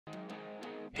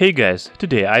Hey guys,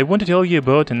 today I want to tell you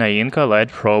about Naenka Lite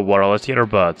Pro wireless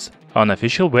earbuds. On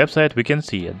official website we can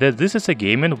see that this is a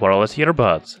gaming wireless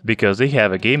earbuds, because they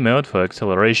have a game mode for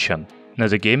acceleration. Now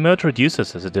the game mode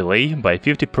reduces the delay by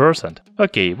 50%.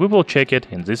 Okay, we will check it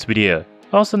in this video.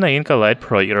 Also, Naenka Lite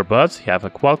Pro earbuds have a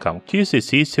Qualcomm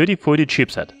QCC 3040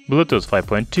 chipset, Bluetooth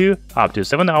 5.2, up to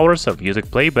 7 hours of music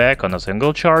playback on a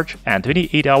single charge, and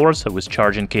 28 hours with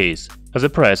charging case. The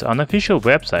price on official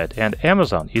website and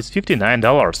Amazon is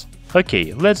 $59.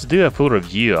 Okay, let's do a full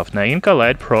review of Naenka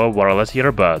Lite Pro wireless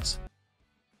earbuds.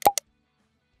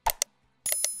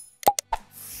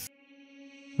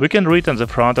 We can read on the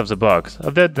front of the box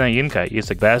that Naenka is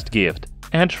the best gift.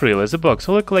 And really, the box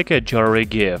looks like a jewelry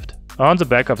gift. On the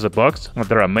back of the box,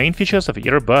 there are main features of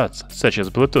earbuds, such as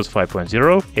Bluetooth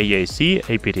 5.0, AAC,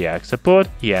 aptX support,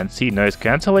 ANC noise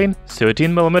cancelling,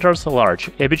 13mm large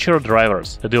aperture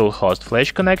drivers, dual-host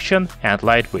flash connection, and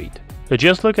lightweight.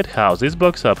 Just look at how this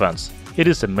box opens. It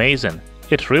is amazing.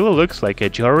 It really looks like a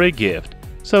jewelry gift.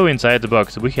 So inside the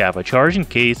box we have a charging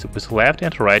case with left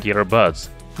and right earbuds.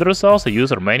 There is also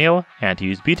user manual and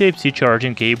USB Type-C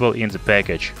charging cable in the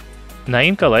package.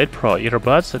 Naenka Lite Pro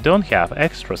earbuds don't have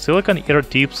extra silicone ear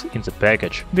tips in the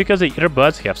package, because the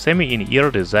earbuds have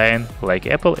semi-in-ear design like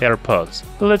Apple AirPods.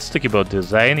 Let's talk about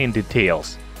design in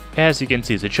details. As you can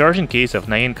see, the charging case of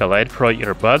Naenka Lite Pro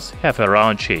earbuds have a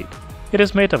round shape. It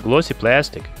is made of glossy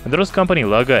plastic. There is company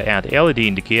logo and LED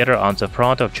indicator on the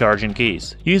front of charging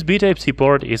case. USB Type-C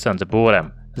port is on the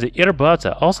bottom. The earbuds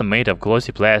are also made of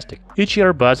glossy plastic. Each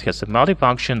earbud has a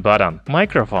multifunction button,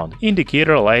 microphone,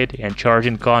 indicator light, and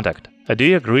charging contact. Do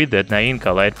you agree that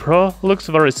Naenka Lite Pro looks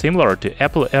very similar to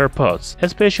Apple AirPods,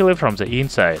 especially from the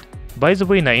inside? By the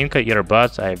way, Naenka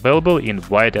earbuds are available in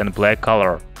white and black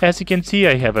color. As you can see,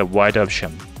 I have a white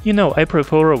option. You know, I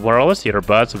prefer wireless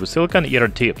earbuds with silicone ear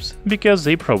tips, because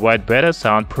they provide better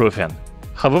soundproofing.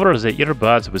 However, the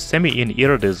earbuds with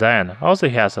semi-in-ear design also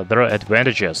has other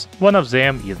advantages. One of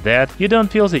them is that you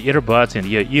don't feel the earbuds in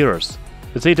your ears.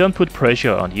 They don't put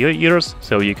pressure on your ears,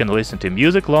 so you can listen to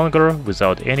music longer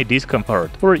without any discomfort,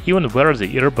 or even wear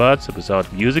the earbuds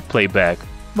without music playback.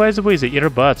 By the way, the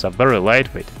earbuds are very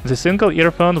lightweight. The single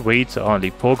earphone weighs only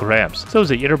 4 grams, so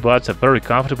the earbuds are very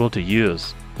comfortable to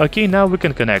use. Okay, now we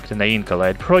can connect Naenka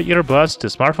Lite Pro earbuds to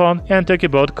smartphone and talk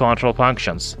about control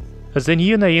functions. The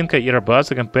new Naenka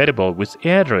earbuds are compatible with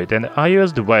Android and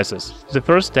iOS devices. The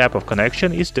first step of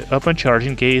connection is to open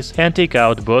charging case and take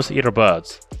out both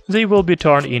earbuds. They will be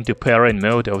turned into pairing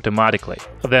mode automatically.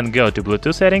 Then go to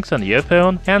Bluetooth settings on your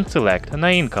phone and select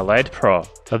Naenka Lite Pro.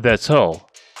 That's all.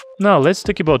 Now let's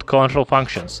talk about control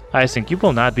functions. I think you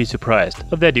will not be surprised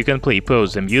that you can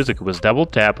pause the music with double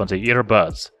tap on the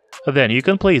earbuds. Then you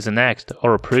can play the next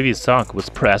or previous song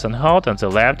with press and hold on the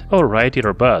left or right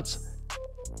earbuds.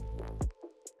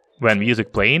 When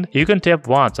music playing, you can tap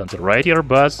once on the right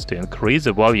earbuds to increase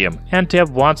the volume and tap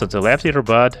once on the left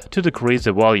earbud to decrease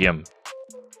the volume.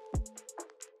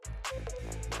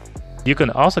 You can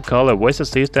also call a voice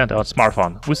assistant on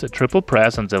smartphone with a triple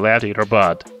press on the left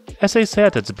earbud. As I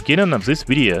said at the beginning of this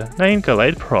video, Naenka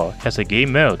Lite Pro has a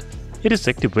game mode. It is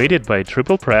activated by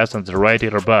triple press on the right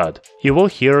earbud. You will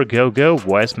hear go-go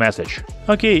voice message.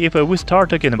 Okay, if we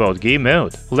start talking about game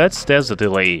mode, let's test the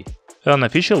delay. On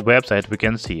official website we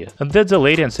can see that the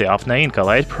latency of Naenka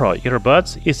Lite Pro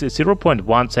earbuds is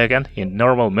 0.1 second in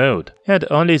normal mode and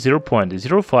only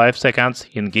 0.05 seconds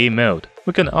in game mode.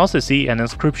 We can also see an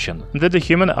inscription that the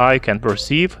human eye can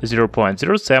perceive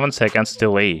 0.07 seconds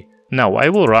delay. Now I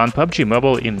will run PUBG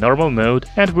Mobile in normal mode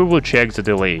and we will check the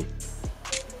delay.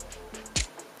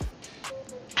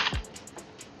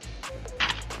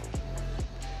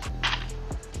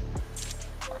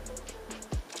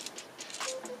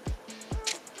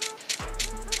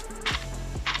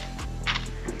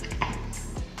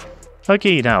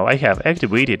 Okay, now I have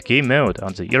activated game mode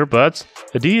on the earbuds.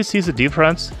 Do you see the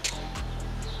difference?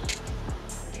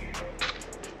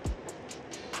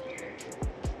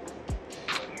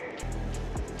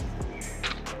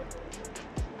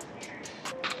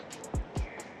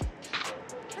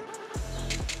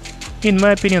 In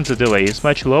my opinion, the delay is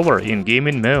much lower in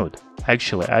gaming mode.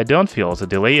 Actually, I don't feel the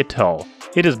delay at all.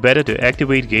 It is better to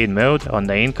activate game mode on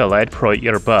Naenka Lite Pro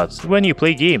earbuds when you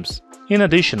play games. In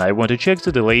addition, I want to check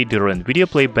the delay during video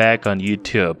playback on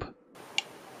YouTube.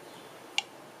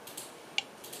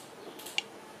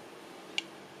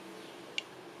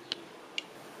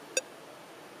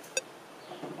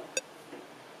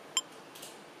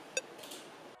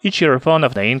 Each earphone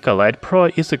of Naenka Lite Pro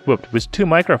is equipped with 2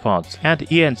 microphones and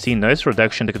ANC noise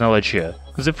reduction technology.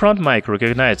 The front mic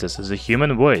recognizes the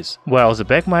human voice, while the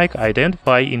back mic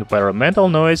identifies environmental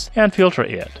noise and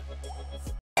filters it.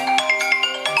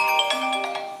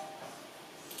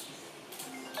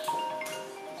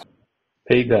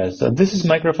 Hey guys, this is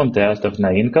microphone test of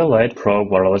Naenka Lite Pro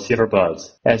wireless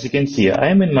earbuds. As you can see, I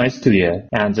am in my studio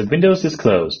and the windows is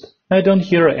closed. I don't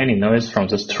hear any noise from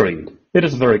the street. It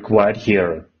is very quiet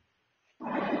here.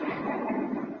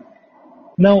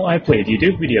 Now I played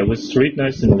YouTube video with street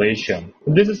noise simulation.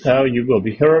 This is how you will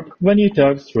be heard when you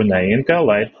talk through Naenka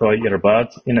Lite Pro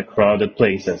earbuds in a crowded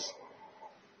places.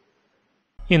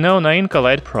 You know, Naenka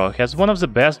Lite Pro has one of the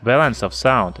best balance of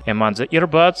sound among the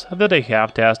earbuds that I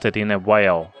have tested in a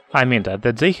while. I mean that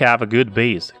they have a good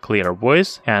bass, clear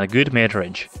voice and good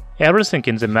mid-range. Everything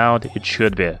in the mount it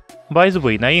should be. By the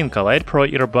way, Naenka Lite Pro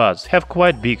earbuds have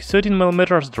quite big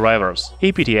 13mm drivers,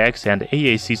 aptX and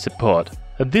AAC support.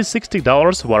 These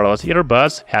 $60 wireless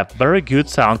earbuds have very good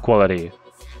sound quality.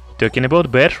 Talking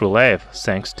about battery life,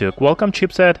 thanks to Qualcomm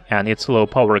chipset and its low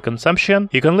power consumption,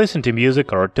 you can listen to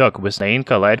music or talk with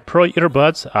Naenka Lite Pro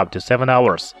earbuds up to 7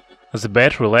 hours. The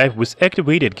battery life with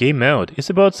activated game mode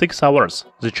is about 6 hours.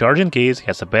 The charging case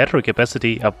has a battery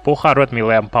capacity of 400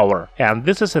 mAh, and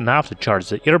this is enough to charge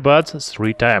the earbuds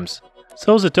 3 times.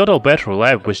 So the total battery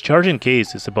life with charging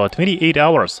case is about 28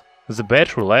 hours. The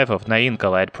battery life of Naenka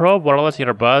Lite Pro wireless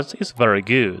earbuds is very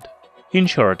good. In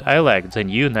short, I liked the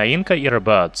new Naenka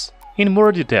earbuds. In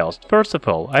more details, first of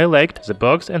all, I liked the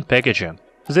box and packaging.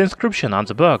 The inscription on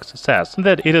the box says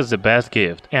that it is the best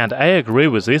gift, and I agree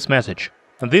with this message.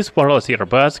 These wireless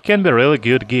earbuds can be a really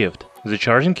good gift. The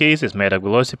charging case is made of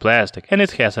glossy plastic and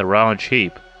it has a round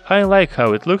shape. I like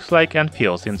how it looks like and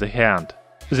feels in the hand.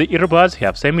 The earbuds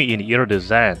have semi-in-ear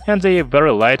design and they are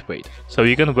very lightweight, so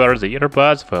you can wear the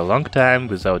earbuds for a long time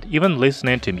without even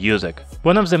listening to music.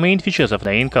 One of the main features of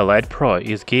Naenka Lite Pro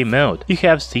is game mode. You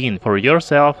have seen for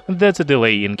yourself that the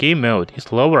delay in game mode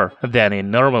is lower than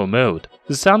in normal mode.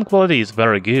 The sound quality is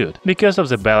very good because of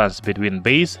the balance between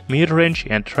bass, mid-range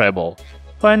and treble.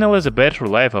 Finally, the battery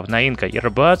life of Naenka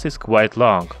earbuds is quite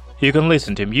long. You can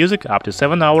listen to music up to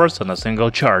 7 hours on a single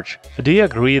charge. Do you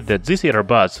agree that these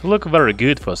earbuds look very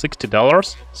good for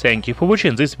 $60? Thank you for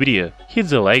watching this video. Hit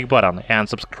the like button and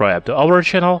subscribe to our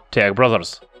channel Tech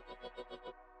Brothers.